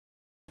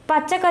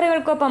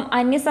പച്ചക്കറികൾക്കൊപ്പം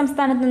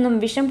അന്യസംസ്ഥാനത്തു നിന്നും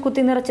വിഷം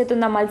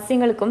കുത്തിനിറച്ചെത്തുന്ന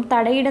മത്സ്യങ്ങൾക്കും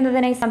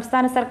തടയിടുന്നതിനായി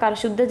സംസ്ഥാന സർക്കാർ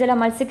ശുദ്ധജല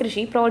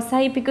മത്സ്യകൃഷി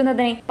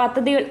പ്രോത്സാഹിപ്പിക്കുന്നതിനായി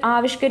പദ്ധതികൾ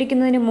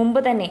ആവിഷ്കരിക്കുന്നതിന് മുമ്പ്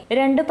തന്നെ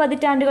 2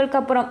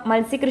 പതിറ്റാണ്ടുകൾക്കപ്പുറം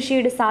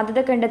മത്സ്യകൃഷിയുടെ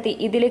സാധ്യത കണ്ടെത്തി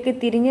ഇതിലേക്ക്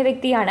തിരിഞ്ഞ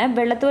വ്യക്തിയാണ്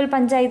വെള്ളത്തോൾ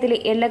പഞ്ചായത്തിലെ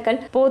എല്ലക്കൽ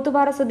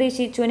പോത്തുപാറ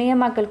സ്വദേശി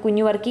ചുനയമാക്കൽ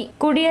കുഞ്ഞുവർക്കി.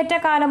 കുടിയേറ്റ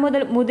കാലം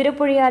മുതൽ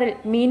മുതിരപ്പുഴയാറിൽ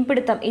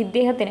മീൻപിടുത്തം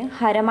ഇദ്ദേഹത്തിന്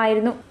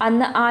ഹരമായിരുന്നു.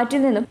 അന്ന്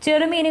ആറ്റിൽ നിന്നും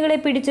ചെറുമീനുകളെ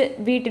പിടിച്ച്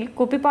വീട്ടിൽ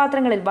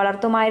കുപ്പിപ്പാത്രങ്ങളിൽ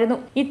വളർത്തുമായിരുന്നു.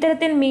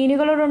 ഇത്തരത്തിൽ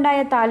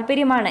മീനുകളോടുണ്ടായ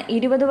താല്പര്യമാണ്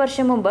 20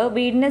 വർഷം മുമ്പ്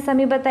വീടിന്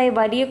സമീപത്തായി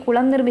വലിയ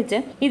കുളം നിർമ്മിച്ച്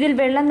ഇതിൽ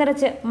വെള്ളം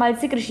നിറച്ച്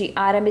മത്സ്യകൃഷി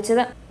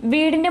ആരംഭിച്ചത്.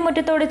 വീടിന്റെ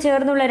മുറ്റത്തോട്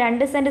ചേർന്നുള്ള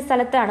 2 സെന്റ്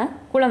സ്ഥലത്താണ്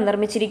കുളം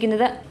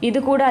നിർമ്മിച്ചിരിക്കുന്നത്.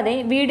 ഇതുകൂടാതെ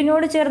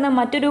വീടിനോട് ചേർന്ന്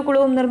മറ്റൊരു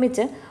കുളവും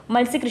നിർമ്മിച്ച്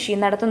മത്സ്യകൃഷി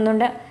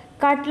നടത്തുന്നുണ്ട്.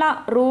 കട്ല,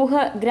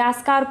 റൂഹ്,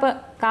 ഗ്രാസ് കാർപ്പ്,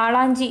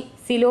 കാളാഞ്ചി,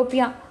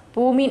 സിലോപ്പിയ,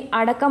 പൂമീൻ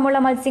അടക്കമുള്ള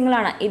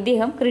മത്സ്യങ്ങളാണ്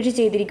ഇദ്ദേഹം കൃഷി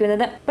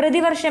ചെയ്തിരിക്കുന്നത്.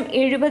 പ്രതിവർഷം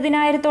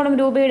 70,000-ഓളം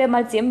രൂപയുടെ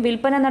മത്സ്യം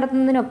വിൽപ്പന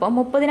നടത്തുന്നതിനൊപ്പം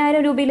 30,000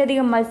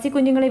 രൂപയിലധികം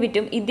മത്സ്യക്കുഞ്ഞുങ്ങളെ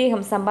വിറ്റും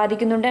ഇദ്ദേഹം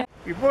സമ്പാദിക്കുന്നുണ്ട്.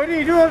 ഇപ്പോൾ ഒരു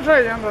 20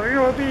 വർഷമായി ഞാൻ തുടങ്ങി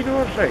 20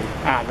 വർഷമായി.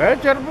 അത്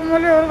ചെറുപ്പം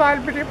മുതലേ ഒരു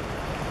താല്പര്യം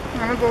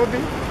അങ്ങനെ തോന്നി.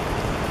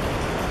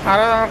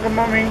 ആരെ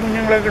നടക്കുമ്പോൾ മീൻ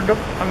കുഞ്ഞുങ്ങളെ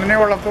കിട്ടും, അങ്ങനെ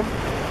വളർത്തും.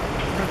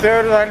 പ്രത്യേക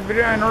ഒരു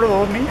താല്പര്യം അതിനോട്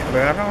തോന്നി. അത്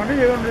കാരണം കൊണ്ട്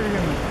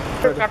ചെയ്തുകൊണ്ടിരിക്കുന്നു.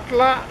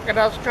 കട്ല,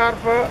 ഗ്രാസ്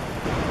കാർപ്പ്,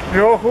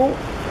 രോഹു,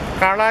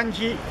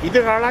 കാളാഞ്ചി. ഇത്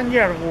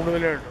കാളാഞ്ചിയാണ്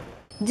കൂടുതലായിട്ടും.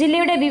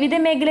 ജില്ലയുടെ വിവിധ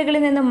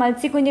മേഖലകളിൽ നിന്നും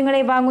മത്സ്യക്കുഞ്ഞുങ്ങളെ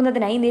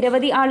വാങ്ങുന്നതിനായി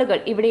നിരവധി ആളുകൾ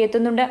ഇവിടെ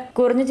എത്തുന്നുണ്ട്.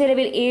 കുറഞ്ഞ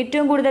ചെലവിൽ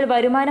ഏറ്റവും കൂടുതൽ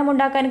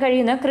വരുമാനമുണ്ടാക്കാൻ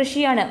കഴിയുന്ന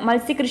കൃഷിയാണ്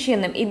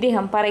മത്സ്യകൃഷിയെന്നും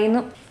ഇദ്ദേഹം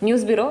പറയുന്നു.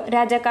 News bureau,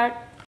 Rajakkad.